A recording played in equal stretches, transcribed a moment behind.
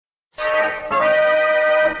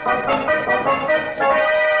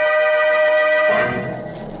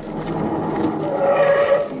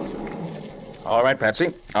right,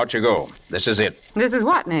 Patsy. Out you go. This is it. This is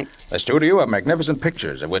what, Nick? A studio of magnificent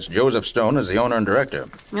pictures, of which Joseph Stone is the owner and director.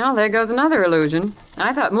 Well, there goes another illusion.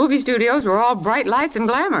 I thought movie studios were all bright lights and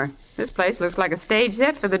glamour. This place looks like a stage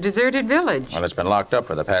set for the deserted village. Well, it's been locked up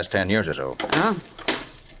for the past 10 years or so. Oh.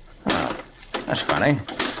 Oh, that's funny.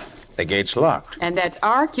 The gate's locked. And that's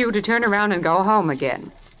our cue to turn around and go home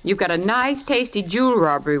again. You've got a nice, tasty jewel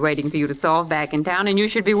robbery waiting for you to solve back in town, and you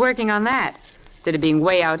should be working on that. Instead of being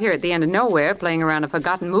way out here at the end of nowhere playing around a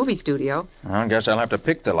forgotten movie studio. I guess I'll have to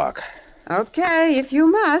pick the lock. Okay, if you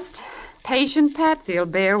must. Patient Patsy'll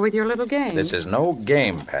bear with your little game. This is no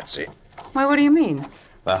game, Patsy. Why, what do you mean?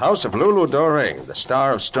 The house of Lulu Doré, the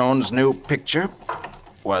star of Stone's new picture,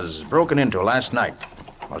 was broken into last night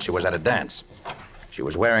while she was at a dance. She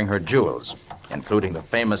was wearing her jewels, including the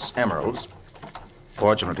famous emeralds.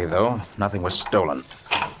 Fortunately, though, nothing was stolen.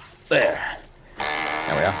 There.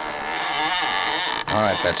 There we are. All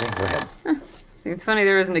right, Patsy, go ahead. Seems funny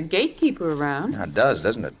there isn't a gatekeeper around. It does,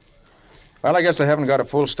 doesn't it? Well, I guess they haven't got a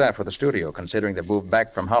full staff for the studio, considering they moved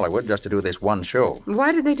back from Hollywood just to do this one show.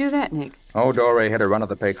 Why did they do that, Nick? Oh, Doré had a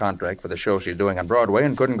run-of-the-pay contract for the show she's doing on Broadway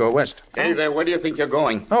and couldn't go west. Hey there, where do you think you're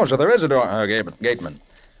going? Oh, so there is a gateman.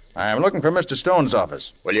 I'm looking for Mr. Stone's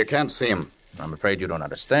office. Well, you can't see him. I'm afraid you don't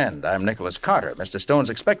understand. I'm Nicholas Carter. Mr. Stone's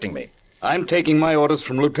expecting me. I'm taking my orders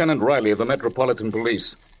from Lieutenant Riley of the Metropolitan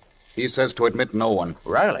Police. He says to admit no one.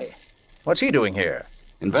 Riley? What's he doing here?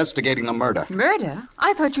 Investigating the murder. Murder?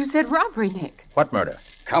 I thought you said robbery, Nick. What murder?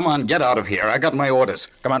 Come on, get out of here. I got my orders.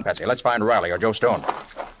 Come on, Patsy. Let's find Riley or Joe Stone.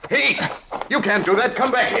 Hey! You can't do that.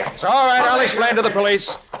 Come back here. It's all right. I'll explain to the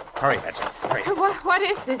police. Hurry, Patsy. Hurry. What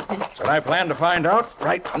is this, Nick? That's what I plan to find out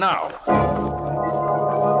right now.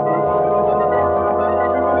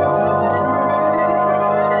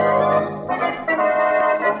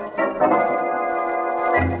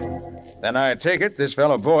 Then I take it this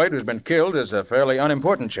fellow Boyd, who's been killed, is a fairly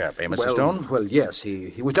unimportant chap, eh, Mr. Stone? Well, yes.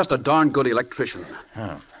 He was just a darn good electrician.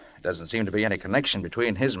 Oh. Doesn't seem to be any connection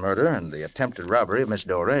between his murder and the attempted robbery of Miss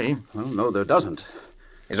Doré. Well, no, there doesn't.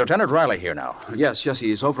 Is Lieutenant Riley here now? Yes,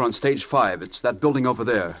 he's over on stage 5. It's that building over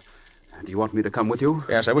there. Do you want me to come with you?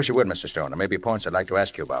 Yes, I wish you would, Mr. Stone. There may be points I'd like to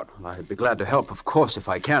ask you about. Well, I'd be glad to help, of course, if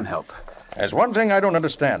I can help. There's one thing I don't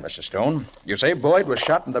understand, Mr. Stone. You say Boyd was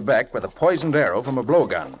shot in the back with a poisoned arrow from a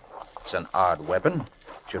blowgun. It's an odd weapon.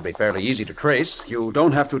 Should be fairly easy to trace. You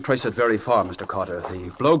don't have to trace it very far, Mr. Carter. The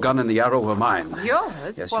blowgun and the arrow were mine.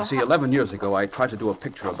 Yours? Yes, Well, you see, 11 years ago, I tried to do a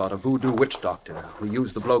picture about a voodoo witch doctor who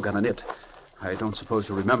used the blowgun in it. I don't suppose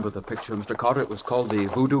you remember the picture, Mr. Carter. It was called The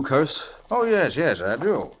Voodoo Curse. Oh, yes, I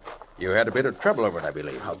do. You had a bit of trouble over it, I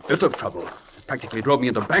believe. A bit of trouble. It practically drove me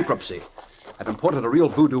into bankruptcy. I'd imported a real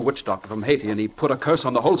voodoo witch doctor from Haiti, and he put a curse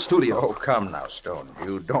on the whole studio. Oh, come now, Stone.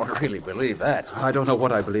 You don't really believe that. I don't know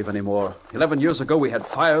what I believe anymore. 11 years ago, we had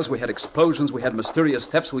fires, we had explosions, we had mysterious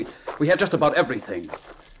thefts, we had just about everything.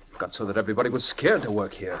 It got so that everybody was scared to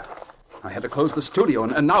work here. I had to close the studio,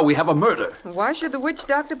 and now we have a murder. Why should the witch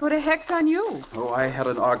doctor put a hex on you? Oh, I had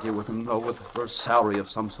an argument with him, for a salary of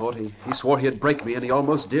some sort. He swore he'd break me, and he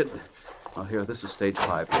almost did. Oh, here, this is stage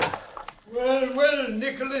 5 here. Well,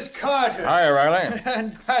 Nicholas Carter. Hi, Riley.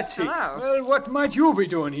 And Patsy. Hello. Well, what might you be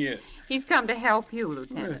doing here? He's come to help you, Well,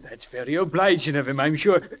 Lieutenant. that's very obliging of him, I'm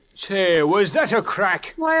sure. Say, was that a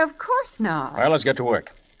crack? Why, of course not. Well, let's get to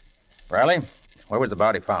work. Riley, where was the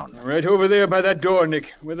body found? Right over there by that door,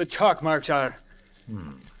 Nick, where the chalk marks are.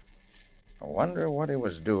 I wonder what he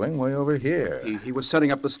was doing way over here. He was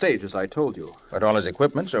setting up the stage, as I told you. But all his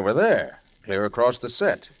equipment's over there, clear across the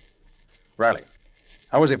set. Riley,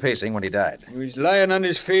 how was he facing when he died? He was lying on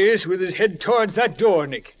his face with his head towards that door,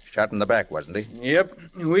 Nick. Shot in the back, wasn't he? Yep.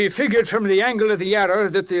 We figured from the angle of the arrow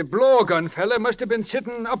that the blowgun fella must have been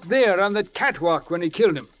sitting up there on that catwalk when he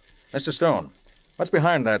killed him. Mr. Stone, what's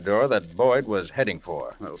behind that door that Boyd was heading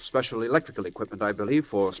for? Well, special electrical equipment, I believe,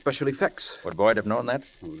 for special effects. Would Boyd have known that?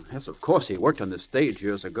 Well, yes, of course. He worked on this stage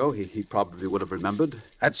years ago. He probably would have remembered.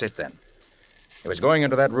 That's it, then. He was going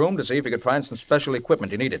into that room to see if he could find some special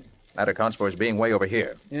equipment he needed. That accounts for his being way over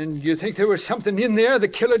here. And you think there was something in there the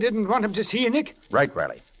killer didn't want him to see, Nick? Right,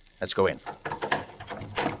 Riley. Let's go in.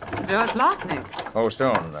 The door's locked, Nick. Oh,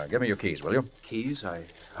 Stone, give me your keys, will you? Keys? I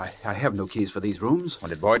have no keys for these rooms. Well,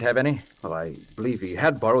 did Boyd have any? Well, I believe he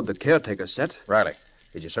had borrowed the caretaker's set. Riley,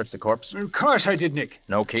 did you search the corpse? Of course I did, Nick.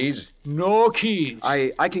 No keys? No keys.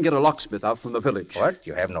 I can get a locksmith out from the village. What?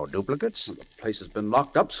 You have no duplicates? The place has been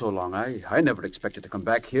locked up so long. I never expected to come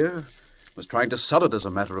back here. Was trying to sell it, as a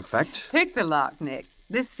matter of fact. Pick the lock, Nick.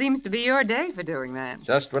 This seems to be your day for doing that.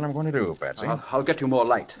 Just what I'm going to do, Patsy. I'll get you more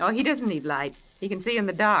light. Oh, he doesn't need light. He can see in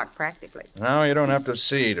the dark, practically. No, you don't have to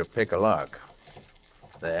see to pick a lock.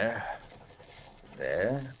 There.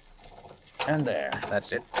 And there.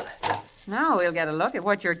 That's it. Now we'll get a look at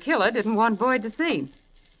what your killer didn't want Boyd to see.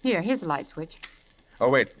 Here's the light switch. Oh,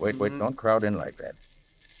 wait. Don't crowd in like that.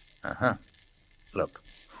 Uh-huh. Look.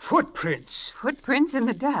 Footprints. Footprints in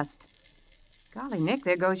the dust. Golly, Nick,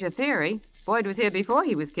 there goes your theory. Boyd was here before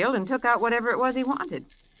he was killed and took out whatever it was he wanted.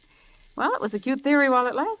 Well, it was a cute theory while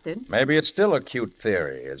it lasted. Maybe it's still a cute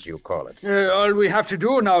theory, as you call it. All we have to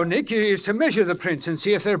do now, Nick, is to measure the prints and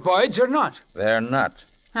see if they're Boyd's or not. They're not.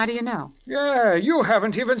 How do you know? Yeah, you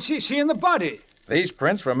haven't even seen the body. These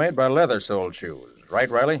prints were made by leather-soled shoes. Right,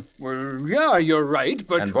 Riley? Well, yeah, you're right,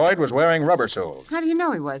 but... And Boyd was wearing rubber soles. How do you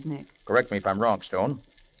know he was, Nick? Correct me if I'm wrong, Stone.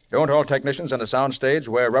 Don't all technicians on a sound stage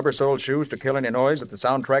wear rubber-soled shoes to kill any noise that the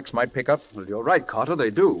sound tracks might pick up? Well, you're right, Cotter, they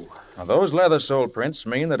do. Now, those leather-soled prints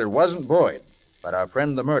mean that it wasn't Boyd, but our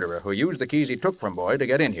friend the murderer who used the keys he took from Boyd to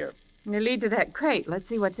get in here. They lead to that crate. Let's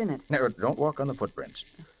see what's in it. Now, don't walk on the footprints.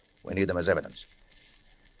 We need them as evidence.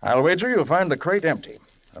 I'll wager you'll find the crate empty.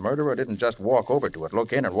 The murderer didn't just walk over to it,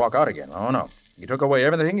 look in, and walk out again. Oh, no. He took away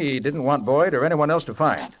everything he didn't want Boyd or anyone else to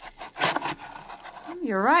find.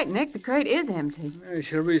 You're right, Nick. The crate is empty.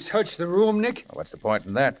 Shall we search the room, Nick? Well, what's the point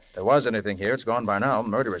in that? If there was anything here, it's gone by now.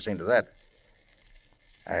 Murderer's seen to that.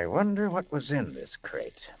 I wonder what was in this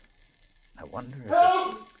crate. I wonder if...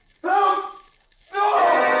 Help! Help!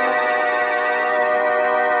 No!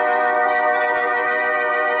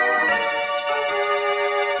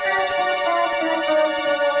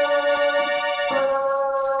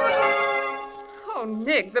 Oh,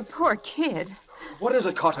 Nick, the poor kid. What is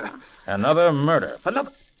it, Cotter? Another murder.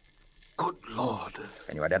 Another... Good Lord.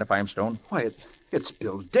 Can you identify him, Stone? Why, it's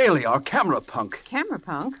Bill Daly, our camera punk. Camera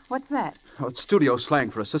punk? What's that? Oh, it's studio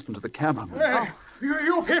slang for assistant to the cameraman.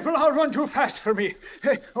 You people all run too fast for me.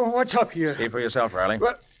 Hey, what's up here? See for yourself, Riley.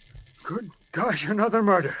 Well, good gosh, another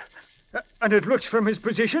murder. And it looks from his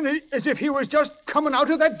position as if he was just coming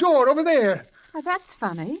out of that door over there. Oh, that's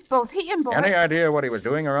funny. Both he and Boyd... Any idea what he was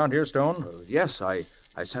doing around here, Stone? Yes, I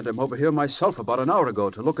sent him over here myself about an hour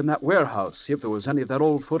ago to look in that warehouse, see if there was any of that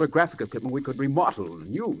old photographic equipment we could remodel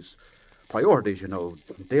and use. Priorities, you know.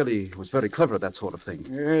 Daly was very clever at that sort of thing.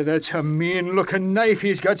 Yeah, that's a mean-looking knife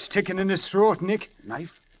he's got sticking in his throat, Nick.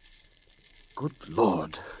 Knife? Good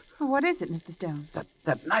Lord. Oh, what is it, Mr. Stone?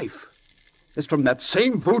 That knife. It's from that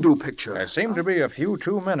same voodoo picture. There seem to be a few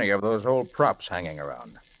too many of those old props hanging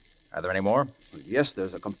around. Are there any more? Well, yes,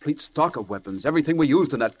 there's a complete stock of weapons. Everything we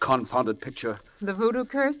used in that confounded picture. The voodoo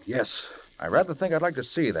curse? Yes. I rather think I'd like to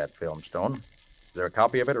see that film, Stone. Is there a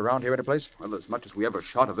copy of it around here at a place? Well, as much as we ever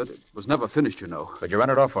shot of it, it was never finished, you know. Could you run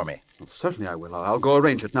it off for me? Well, certainly I will. I'll go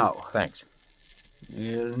arrange it now. Thanks.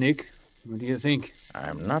 Well, Nick, what do you think?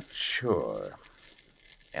 I'm not sure.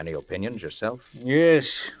 Any opinions yourself?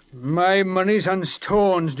 Yes, my money's on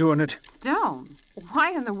Stone's doing it. Stone?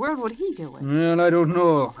 Why in the world would he do it? Well, I don't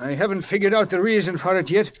know. I haven't figured out the reason for it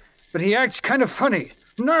yet, but he acts kind of funny,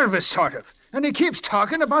 nervous sort of. And he keeps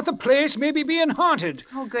talking about the place maybe being haunted.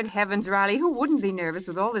 Oh, good heavens, Riley. Who wouldn't be nervous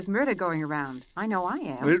with all this murder going around? I know I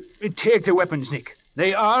am. Well, take the weapons, Nick.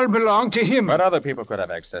 They all belong to him. But other people could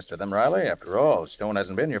have access to them, Riley. After all, Stone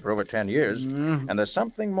hasn't been here for over 10 years. And there's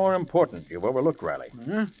something more important you've overlooked, Riley.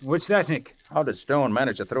 What's that, Nick? How did Stone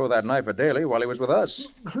manage to throw that knife at Daly while he was with us?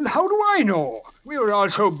 How do I know? We were all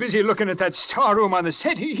so busy looking at that storeroom on the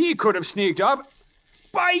set, he could have sneaked off.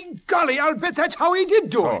 By golly, I'll bet that's how he did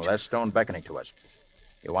do Oh, it. that's Stone beckoning to us.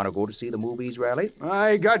 You want to go to see the movies, Riley?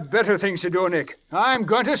 I got better things to do, Nick. I'm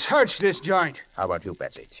going to search this joint. How about you,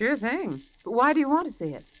 Patsy? Sure thing. But why do you want to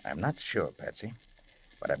see it? I'm not sure, Patsy.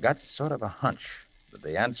 But I've got sort of a hunch that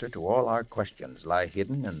the answer to all our questions lie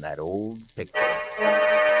hidden in that old picture.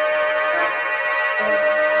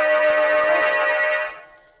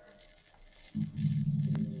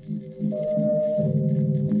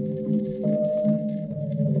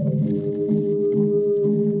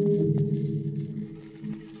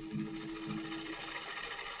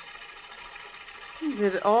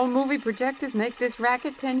 Did all movie projectors make this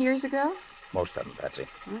racket 10 years ago? Most of them, Patsy.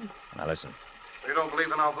 Now listen. You don't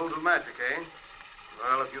believe in our voodoo magic, eh?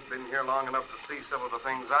 Well, if you've been here long enough to see some of the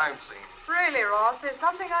things I've seen. Really, Ross, there's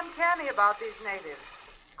something uncanny about these natives.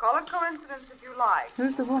 Call it coincidence if you like.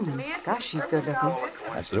 Who's the woman? Gosh, she's good looking.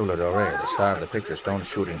 That's Lula Dore, the star of the picture Stone's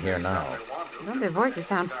shooting here now. Don't their voices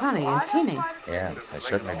sound funny and tinny? Yeah, they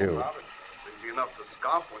certainly do. It's easy enough to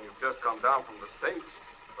scoff when you've just come down from the States.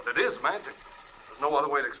 But it is magic. There's no other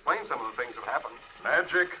way to explain some of the things that happen.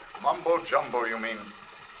 Magic? Mumbo jumbo, you mean?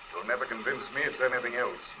 You'll never convince me it's anything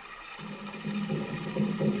else.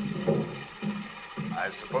 I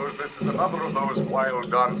suppose this is another of those wild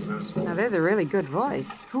dances. Now, there's a really good voice.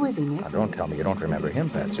 Who is he, Nick? Now, don't tell me you don't remember him,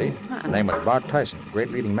 Patsy. His name was Bart Tyson, great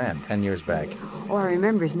leading man 10 years back. Oh, I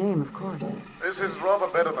remember his name, of course. This is rather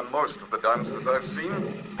better than most of the dances I've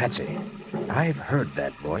seen. Patsy, I've heard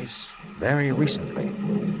that voice very recently.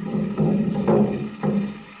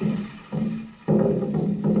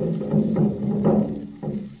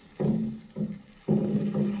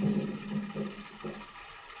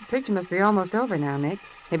 The picture must be almost over now, Nick.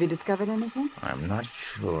 Have you discovered anything? I'm not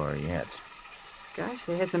sure yet. Gosh,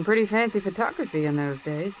 they had some pretty fancy photography in those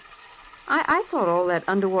days. I thought all that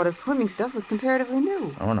underwater swimming stuff was comparatively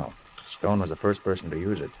new. Oh, no. Stone was the first person to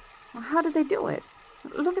use it. Well, how did they do it?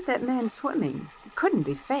 Look at that man swimming. It couldn't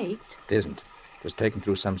be faked. It isn't. It was taken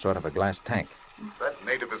through some sort of a glass tank. That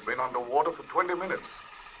native has been underwater for 20 minutes.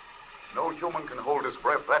 No human can hold his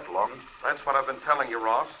breath that long. That's what I've been telling you,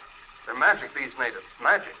 Ross. They're magic, these natives.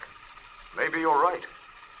 Magic. Maybe you're right.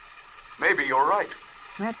 Maybe you're right.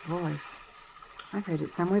 That voice. I've heard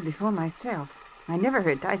it somewhere before myself. I never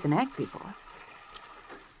heard Tyson act before.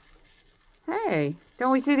 Hey,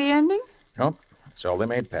 don't we see the ending? Nope. That's all they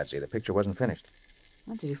made, Patsy. The picture wasn't finished.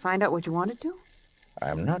 Well, did you find out what you wanted to?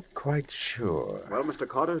 I'm not quite sure. Well, Mr.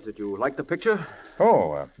 Carter, did you like the picture?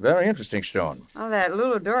 Oh, very interesting, Stone. Oh, that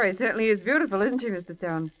Lulu Dory certainly is beautiful, isn't she, Mr.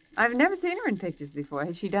 Stone? I've never seen her in pictures before.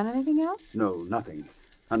 Has she done anything else? No, nothing.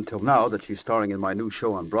 Until now that she's starring in my new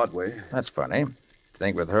show on Broadway. That's funny.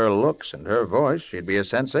 Think with her looks and her voice, she'd be a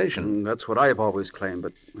sensation. That's what I've always claimed,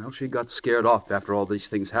 but, well, she got scared off after all these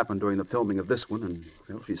things happened during the filming of this one, and,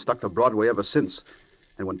 well, she's stuck to Broadway ever since.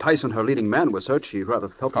 And when Tyson, her leading man, was hurt, she rather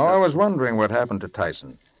felt... I was wondering what happened to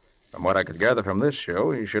Tyson. From what I could gather from this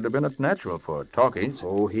show, he should have been a natural for talkies.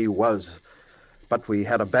 Oh, he was. But we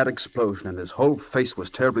had a bad explosion, and his whole face was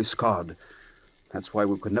terribly scarred. That's why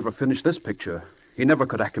we could never finish this picture. He never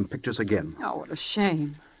could act in pictures again. Oh, what a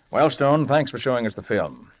shame. Well, Stone, thanks for showing us the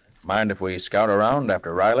film. Mind if we scout around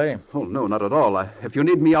after Riley? Oh, no, not at all. If you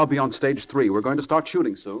need me, I'll be on stage 3. We're going to start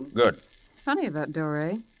shooting soon. Good. It's funny about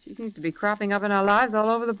Dore. She seems to be cropping up in our lives all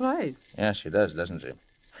over the place. Yes, she does, doesn't she?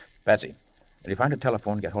 Patsy, will you find a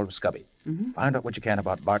telephone and get hold of Scubby? Mm-hmm. Find out what you can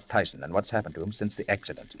about Bart Tyson and what's happened to him since the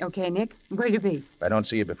accident. Okay, Nick. Where'll you be? If I don't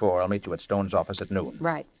see you before, I'll meet you at Stone's office at noon.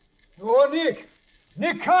 Right. Oh, Nick!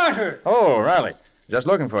 Nick Carter! Oh, Riley. Just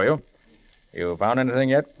looking for you. You found anything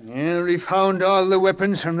yet? Yeah, we found all the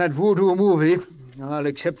weapons from that voodoo movie. All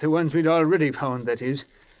except the ones we'd already found, that is.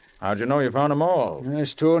 How'd you know you found them all?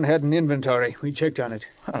 Stone had an inventory. We checked on it.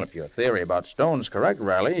 Well, if your theory about Stone's correct,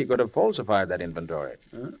 Riley, he could have falsified that inventory.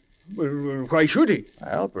 Well, why should he?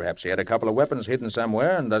 Well, perhaps he had a couple of weapons hidden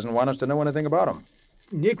somewhere and doesn't want us to know anything about them.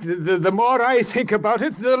 Nick, the more I think about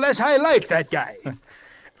it, the less I like that guy.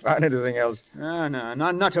 Find anything else? No,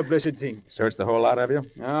 not a blessed thing. Searched the whole lot, have you?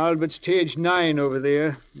 All but stage 9 over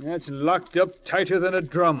there. That's locked up tighter than a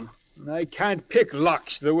drum. And I can't pick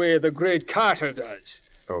locks the way the great Carter does.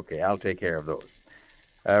 Okay, I'll take care of those.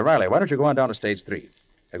 Riley, why don't you go on down to stage 3?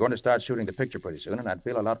 They're going to start shooting the picture pretty soon, and I'd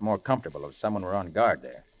feel a lot more comfortable if someone were on guard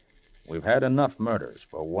there. We've had enough murders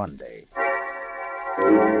for one day.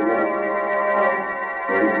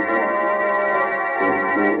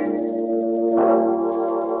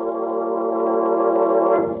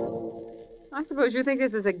 I suppose you think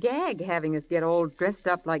this is a gag, having us get all dressed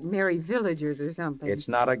up like merry villagers or something. It's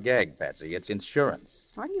not a gag, Patsy. It's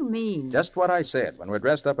insurance. What do you mean? Just what I said. When we're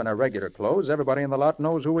dressed up in our regular clothes, everybody in the lot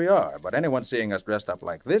knows who we are. But anyone seeing us dressed up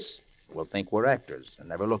like this will think we're actors and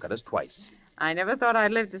never look at us twice. I never thought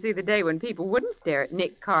I'd live to see the day when people wouldn't stare at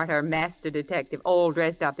Nick Carter, master detective, all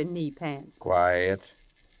dressed up in knee pants. Quiet.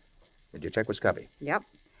 Did you check with Scubby? Yep.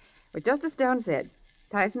 But just as Stone said,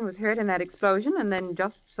 Tyson was hurt in that explosion and then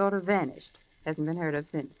just sort of vanished. Hasn't been heard of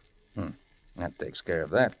since. That takes care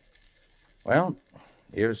of that. Well,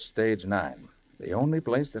 here's stage 9. The only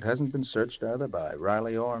place that hasn't been searched either by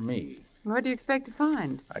Riley or me. What do you expect to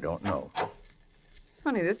find? I don't know. It's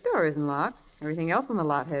funny, this door isn't locked. Everything else on the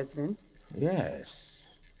lot has been. Yes.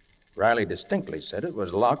 Riley distinctly said it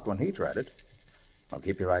was locked when he tried it. Well,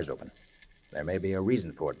 keep your eyes open. There may be a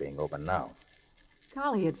reason for it being open now.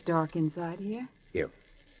 Golly, it's dark inside here. Here,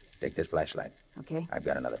 take this flashlight. Okay. I've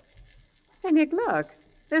got another. Hey, Nick, look.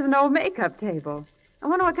 There's an old makeup table. I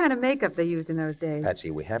wonder what kind of makeup they used in those days. Patsy,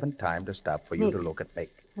 we haven't time to stop for you Nick. to look at make.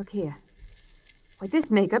 Look here. Why, this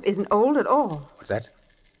makeup isn't old at all. What's that?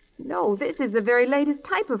 No, this is the very latest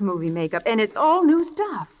type of movie makeup, and it's all new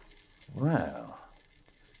stuff. Well,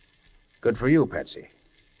 good for you, Patsy.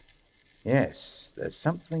 Yes, there's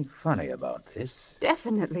something funny about this.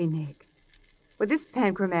 Definitely, Nick. Well, this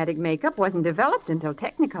panchromatic makeup wasn't developed until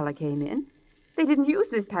Technicolor came in. They didn't use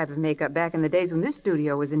this type of makeup back in the days when this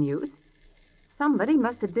studio was in use. Somebody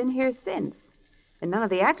must have been here since. And none of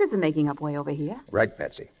the actors are making up way over here. Right,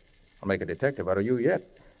 Patsy. I'll make a detective out of you yet.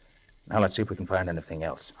 Now let's see if we can find anything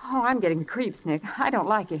else. Oh, I'm getting the creeps, Nick. I don't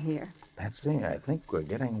like it here. Patsy, I think we're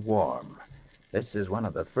getting warm. This is one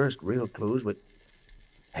of the first real clues we...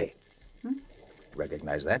 Hey.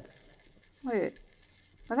 Recognize that? Wait.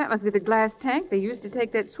 Well, that must be the glass tank they used to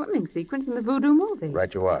take that swimming sequence in the voodoo movie.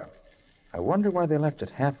 Right you are. I wonder why they left it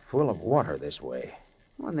half full of water this way.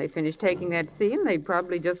 When they finished taking that scene, they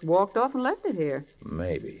probably just walked off and left it here.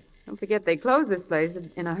 Maybe. Don't forget they closed this place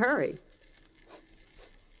in a hurry.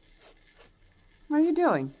 What are you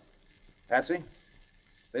doing? Patsy,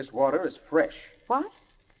 this water is fresh. What?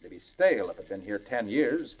 It'd be stale if it'd been here 10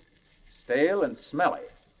 years. Stale and smelly.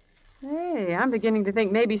 Say, I'm beginning to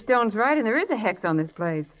think maybe Stone's right and there is a hex on this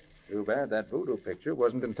place. Too bad that voodoo picture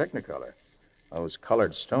wasn't in Technicolor. Those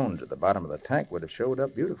colored stones at the bottom of the tank would have showed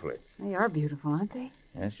up beautifully. They are beautiful, aren't they?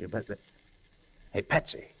 Yes, you bet. Hey,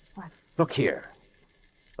 Patsy. What? Look here.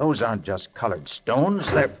 Those aren't just colored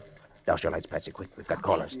stones. They're... Douse your lights, Patsy, quick. We've got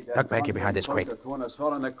callers. Duck back here behind this crate. Throwing us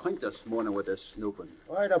all in the clink this morning with this snooping.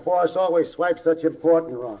 Why the boss always swipes such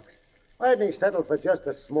important rocks? Why didn't he settle for just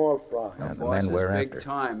a small fry? Yeah, the Boss men is we're big after.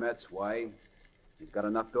 time, that's why. He's got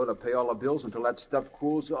enough dough to pay all the bills until that stuff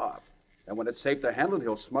cools off. And when it's safe to handle it,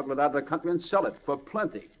 he'll smuggle it out of the country and sell it for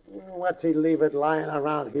plenty. What's he leave it lying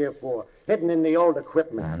around here for? Hidden in the old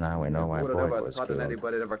equipment. Now we know why Who would have Boyd ever was thought killed. that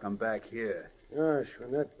anybody'd ever come back here? Gosh,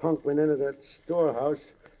 when that punk went into that storehouse,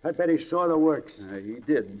 I bet he saw the works. He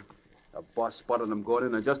did. The boss spotted him going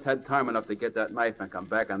in and just had time enough to get that knife and come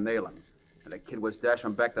back and nail him. And the kid was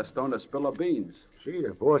dashing back the stone to spill the beans. Gee,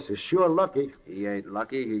 the boss is sure lucky. He ain't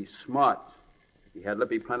lucky, he's smart. He had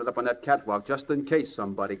Lippy planted up on that catwalk just in case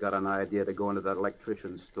somebody got an idea to go into that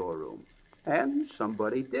electrician's storeroom. And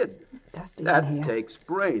somebody did. Dusty That in here. takes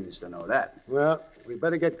brains to know that. Well, we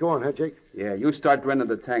better get going, huh, Jake? Yeah, you start draining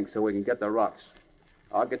the tank so we can get the rocks.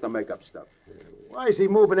 I'll get the makeup stuff. Why is he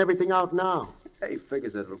moving everything out now? He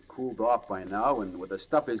figures it'll have cooled off by now, and with the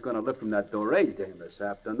stuff he's going to lift from that doré dame this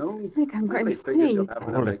afternoon, Nick, I'm going he to figures sneeze. he'll have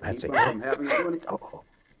enough Hold to it, Patsy. keep him from having to do anything. Oh.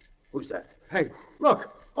 Who's that? Hey, look,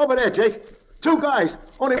 over there, Jake. Two guys.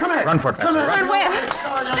 Only come here. Run for it, Patsy. Come Run. Where? Let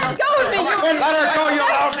go of me, you... Let her go, you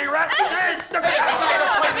lousy rat! Get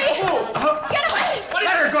away!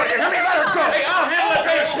 Let her go, you hear me? Let her go! Hey, I'll handle it,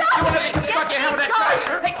 baby! You want to struck your hand with that guy?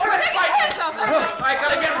 Take your hands off me! I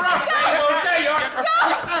gotta get rough! There you are!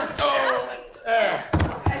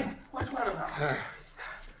 What's the matter now?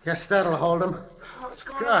 Guess that'll hold him.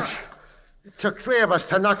 Gosh, it took three of us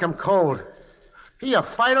to knock him cold. He a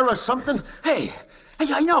fighter or something? Hey,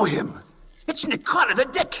 I know him. It's Nick Carter, the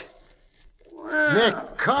dick. Nick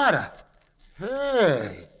Carter.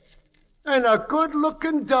 Hey, and a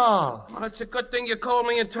good-looking doll. Well, it's a good thing you called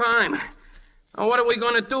me in time. Now, what are we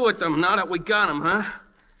going to do with them now that we got them, huh?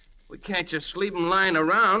 We can't just leave them lying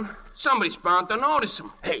around. Somebody's bound to notice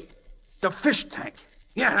them. Hey, the fish tank.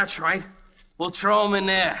 Yeah, that's right. We'll throw them in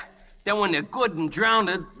there. Then when they're good and drowned,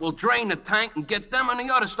 we'll drain the tank and get them and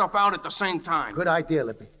the other stuff out at the same time. Good idea,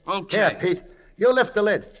 Lippy. Okay. Here, Pete. You lift the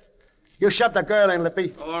lid. You shove the girl in,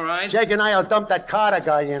 Lippy. All right. Jake and I'll dump that Carter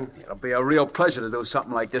guy in. It'll be a real pleasure to do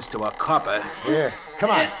something like this to a copper. Yeah,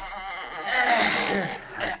 come on.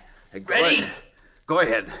 Hey, Ready? Go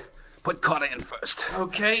ahead. Put Carter in first.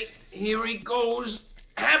 Okay, here he goes.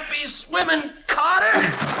 Happy swimming, Carter!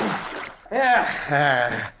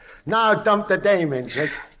 Yeah. Now dump the dame in,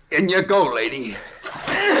 Jake. In you go, lady.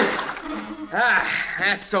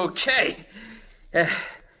 That's okay. Hey,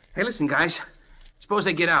 listen, guys. Suppose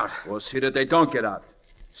they get out. We'll see that they don't get out.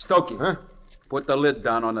 Stokey, Huh? put the lid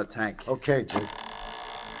down on the tank. Okay, Jake.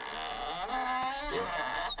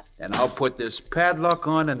 And I'll put this padlock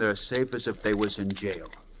on, and they're safe as if they was in jail.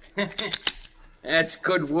 That's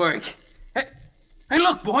good work. Hey,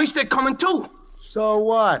 look, boys, they're coming too. So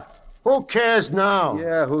what? Who cares now?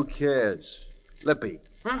 Yeah, who cares? Lippy,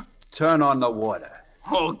 Huh? turn on the water.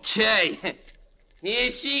 Okay. Here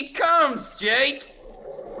she comes, Jake.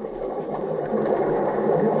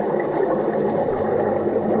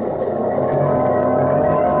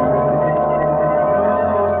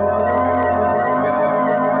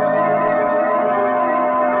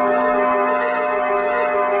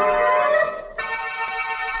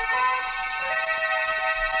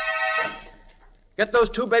 Get those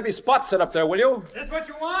two baby spots set up there, will you? This what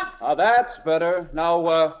you want? That's better.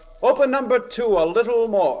 Now, open number 2 a little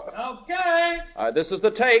more. Okay. This is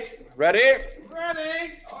the take. Ready?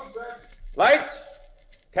 Ready. Lights.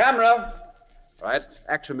 Camera. Right.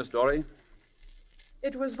 Action, Miss Dory.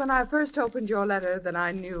 It was when I first opened your letter that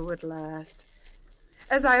I knew at last.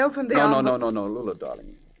 As I opened the No, envelope... no, Lula,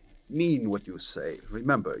 darling. mean what you say.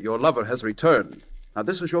 Remember, your lover has returned. Now,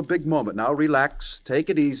 this is your big moment. Now, relax. Take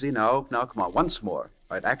it easy. Now, come on. Once more.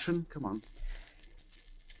 All right, action. Come on.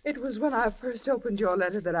 It was when I first opened your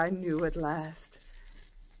letter that I knew at last.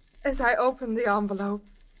 As I opened the envelope,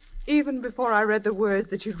 even before I read the words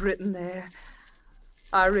that you'd written there,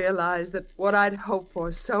 I realized that what I'd hoped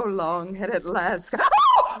for so long had at last...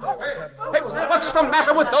 Hey, what's the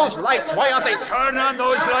matter with those lights? Why aren't they... Turn on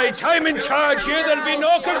those lights. I'm in charge here. There'll be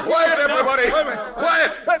no confusion. Quiet, everybody.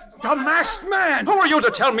 Quiet. The masked man. Who are you to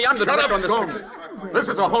tell me I'm the director on this picture? This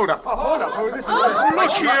is a holdup.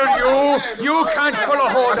 Look here, you. You can't pull a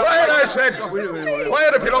hold up. Quiet, I said.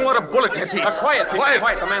 Quiet if you don't want a bullet in your teeth. Quiet.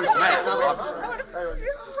 The man's mad.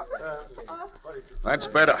 That's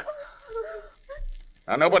better.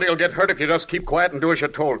 Now, nobody will get hurt if you just keep quiet and do as you're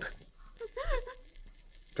told.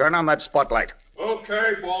 Turn on that spotlight.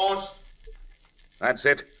 Okay, boss. That's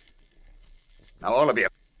it. Now, all of you,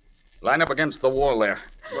 line up against the wall there.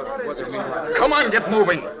 Come on, get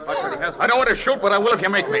moving. I don't want to shoot, but I will if you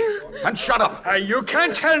make me. And shut up. You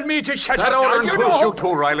can't tell me to shut That up. order now, includes know. you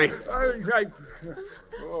too, Riley.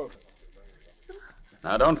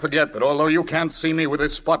 Now, don't forget that although you can't see me with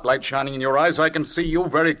this spotlight shining in your eyes, I can see you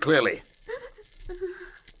very clearly.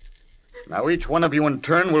 Now, each one of you in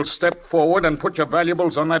turn will step forward and put your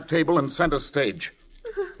valuables on that table in center stage.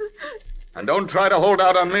 And don't try to hold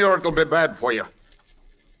out on me or it'll be bad for you.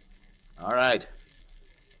 All right.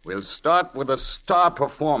 We'll start with the star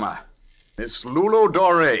performer, Miss Lulu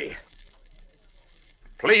Doré.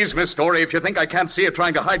 Please, Miss Doré, if you think I can't see you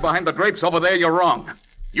trying to hide behind the drapes over there, you're wrong.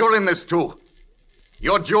 You're in this, too.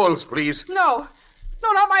 Your jewels, please. No,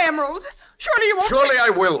 not my emeralds. Surely you won't... Surely I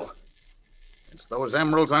will. It's those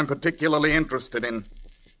emeralds I'm particularly interested in.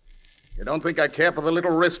 You don't think I care for the little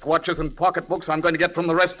wristwatches and pocketbooks I'm going to get from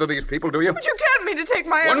the rest of these people, do you? But you can't mean to take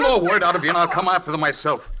my One emeralds. more word out of you and I'll come after them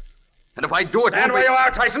myself. And if I do it... Stand where you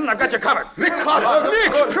are, Tyson. I've got you covered. Nick Carter!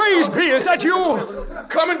 Nick, praise be, is that you?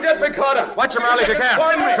 Come and get me, Carter! Watch him, Riley, if you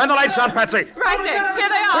can. Turn the lights on, Patsy. Right, Nick. Here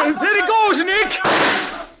they are. There he goes, Nick.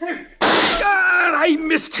 God, I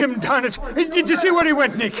missed him, darn it. Did you see where he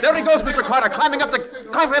went, Nick? There he goes, Mr. Carter, climbing up the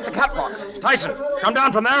catwalk. Tyson, come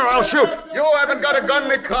down from there or I'll shoot. You haven't got a gun,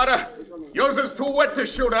 Nick Carter. Yours is too wet to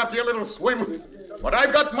shoot after your little swim. But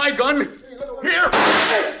I've got my gun. Here!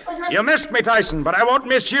 You missed me, Tyson, but I won't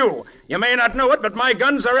miss you. You may not know it, but my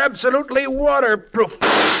guns are absolutely waterproof.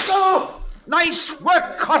 Oh! Nice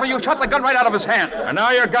work, Carter. You shot the gun right out of his hand. And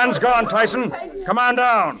now your gun's gone, Tyson. Come on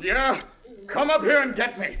down. Yeah? Come up here and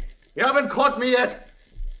get me. You haven't caught me yet.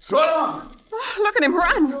 So long. Oh, look at him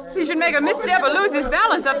run. He should make a misstep or lose his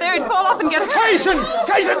balance up there. He'd fall off and get hurt. Tyson!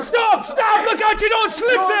 Tyson, stop! Stop! Look out, you don't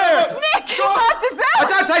slip there! Nick, he lost his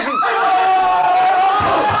balance. Watch out, Tyson!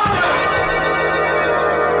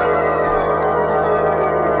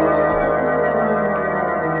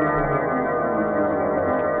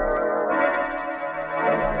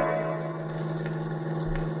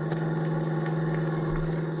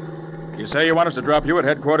 You say you want us to drop you at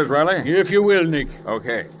headquarters, Riley? If you will, Nick.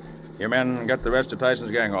 Okay. Your men got the rest of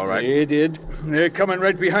Tyson's gang all right? They did. They're coming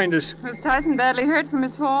right behind us. Was Tyson badly hurt from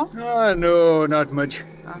his fall? No, not much.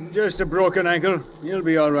 Just a broken ankle. He'll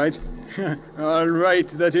be all right. All right,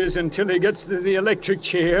 that is, until he gets to the electric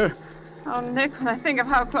chair. Oh, Nick, when I think of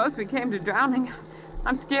how close we came to drowning,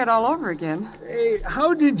 I'm scared all over again. Hey,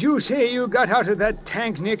 how did you say you got out of that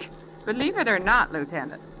tank, Nick? Believe it or not,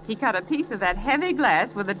 Lieutenant, he cut a piece of that heavy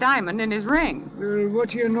glass with a diamond in his ring. What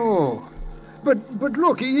do you know? But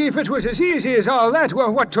look, if it was as easy as all that,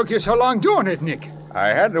 well, what took you so long doing it, Nick? I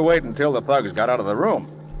had to wait until the thugs got out of the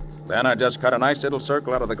room. Then I just cut a nice little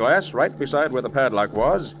circle out of the glass right beside where the padlock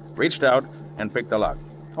was, reached out, and picked the lock.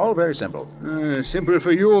 All very simple. Simple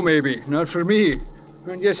for you, maybe, not for me.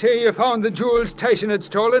 And you say you found the jewels Tyson had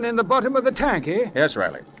stolen in the bottom of the tank, eh? Yes,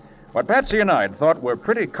 Riley. What Patsy and I had thought were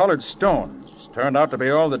pretty colored stones turned out to be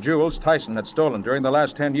all the jewels Tyson had stolen during the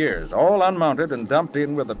last 10 years, all unmounted and dumped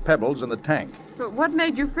in with the pebbles in the tank. But what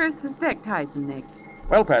made you first suspect Tyson, Nick?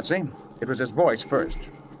 Well, Patsy, it was his voice first.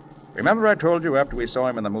 Remember I told you after we saw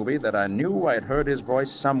him in the movie that I knew I had heard his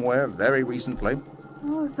voice somewhere very recently?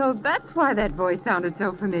 Oh, so that's why that voice sounded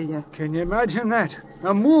so familiar. Can you imagine that?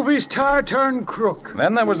 A movie star turned crook.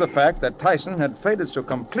 Then there was the fact that Tyson had faded so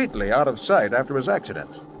completely out of sight after his accident.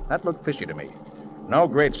 That looked fishy to me. No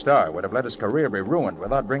great star would have let his career be ruined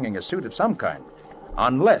without bringing a suit of some kind,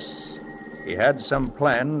 unless he had some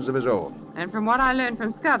plans of his own. And from what I learned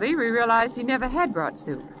from Scubby, we realized he never had brought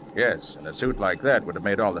suit. Yes, and a suit like that would have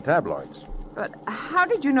made all the tabloids. But how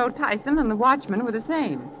did you know Tyson and the watchman were the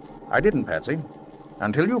same? I didn't, Patsy,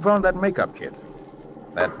 until you found that makeup kit.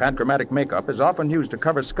 That panchromatic makeup is often used to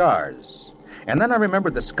cover scars. And then I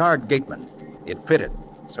remembered the scarred gateman. It fitted.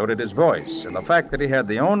 So did his voice, and the fact that he had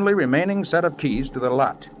the only remaining set of keys to the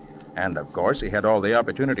lot. And, of course, he had all the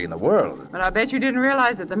opportunity in the world. But I bet you didn't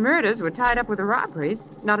realize that the murders were tied up with the robberies.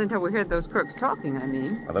 Not until we heard those crooks talking, I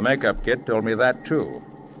mean. Well, the makeup kid told me that, too.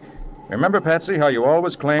 Remember, Patsy, how you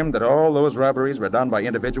always claimed that all those robberies were done by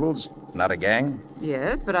individuals, not a gang?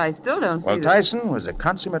 Yes, but I still don't see Well, Tyson was a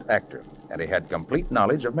consummate actor, and he had complete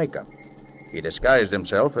knowledge of makeup. He disguised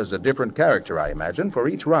himself as a different character, I imagine, for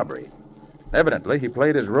each robbery. Evidently, he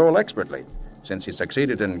played his role expertly, since he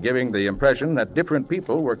succeeded in giving the impression that different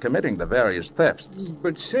people were committing the various thefts.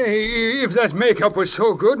 But say, if that makeup was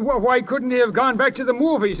so good, why couldn't he have gone back to the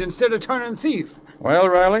movies instead of turning thief? Well,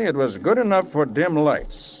 Riley, it was good enough for dim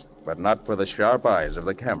lights, but not for the sharp eyes of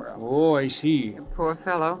the camera. Oh, I see. Poor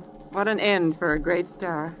fellow. What an end for a great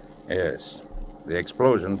star. Yes. The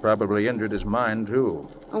explosion probably injured his mind, too.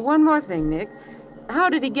 One more thing, Nick. How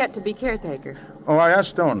did he get to be caretaker? Oh, I asked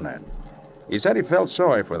Stone that. He said he felt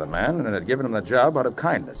sorry for the man and had given him the job out of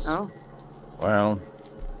kindness. Oh. Well,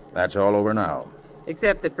 that's all over now.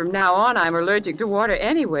 Except that from now on, I'm allergic to water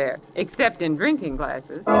anywhere, except in drinking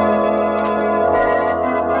glasses.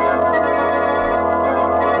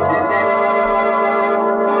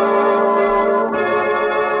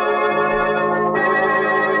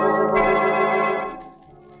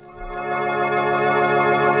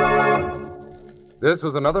 This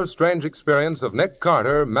was another strange experience of Nick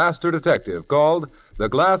Carter, Master Detective, called The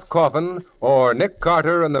Glass Coffin, or Nick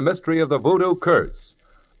Carter and the Mystery of the Voodoo Curse.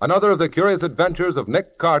 Another of the curious adventures of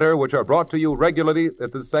Nick Carter, which are brought to you regularly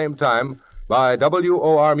at the same time by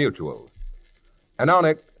WOR Mutual. And now,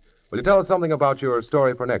 Nick, will you tell us something about your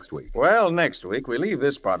story for next week? Well, next week we leave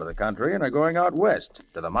this part of the country and are going out west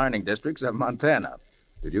to the mining districts of Montana.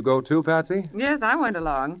 Did you go too, Patsy? Yes, I went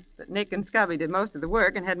along. But Nick and Scubby did most of the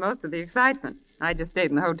work and had most of the excitement. I just stayed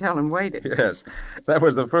in the hotel and waited. Yes, that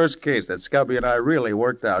was the first case that Scubby and I really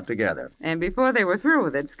worked out together. And before they were through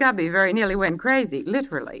with it, Scubby very nearly went crazy,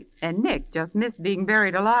 literally. And Nick just missed being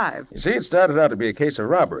buried alive. You see, it started out to be a case of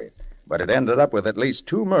robbery, but it ended up with at least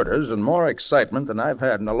 2 murders and more excitement than I've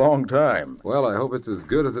had in a long time. Well, I hope it's as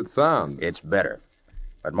good as it sounds. It's better.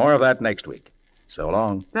 But more of that next week. So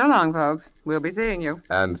long. So long, folks. We'll be seeing you.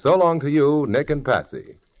 And so long to you, Nick and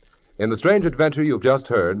Patsy. In the strange adventure you've just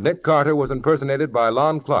heard, Nick Carter was impersonated by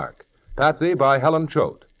Lon Clark, Patsy by Helen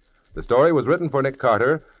Choate. The story was written for Nick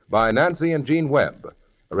Carter by Nancy and Gene Webb.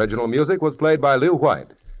 Original music was played by Lew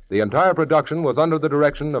White. The entire production was under the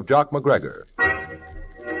direction of Jock McGregor.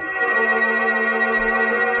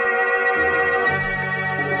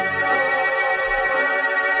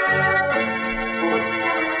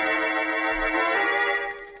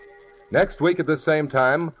 Next week at this same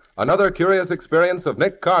time, another curious experience of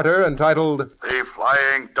Nick Carter entitled The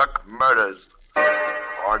Flying Duck Murders,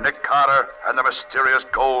 or Nick Carter and the Mysterious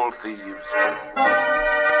Gold Thieves.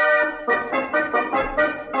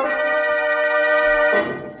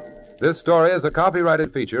 This story is a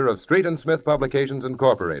copyrighted feature of Street and Smith Publications,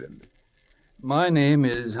 Incorporated. My name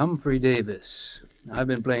is Humphrey Davis. I've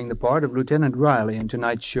been playing the part of Lieutenant Riley in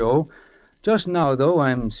tonight's show. Just now, though,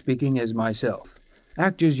 I'm speaking as myself.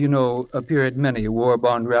 Actors, you know, appear at many war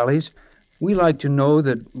bond rallies. We like to know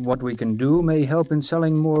that what we can do may help in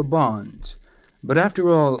selling more bonds. But after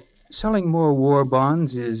all, selling more war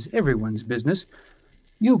bonds is everyone's business.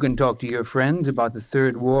 You can talk to your friends about the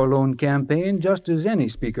Third War Loan Campaign just as any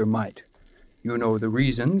speaker might. You know the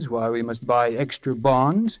reasons why we must buy extra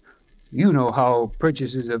bonds. You know how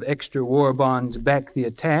purchases of extra war bonds back the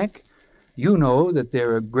attack. You know that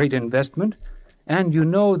they're a great investment. And you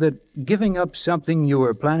know that giving up something you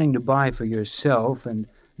were planning to buy for yourself and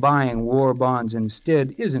buying war bonds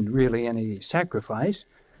instead isn't really any sacrifice.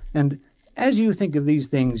 And as you think of these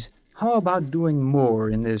things, how about doing more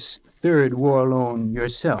in this Third War Loan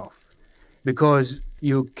yourself? Because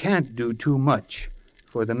you can't do too much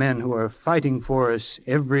for the men who are fighting for us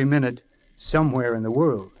every minute somewhere in the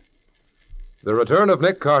world. The Return of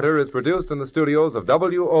Nick Carter is produced in the studios of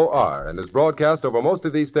WOR and is broadcast over most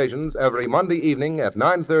of these stations every Monday evening at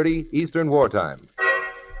 9:30 Eastern Wartime.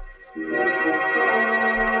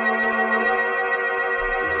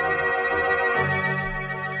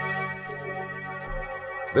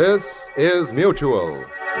 This is Mutual.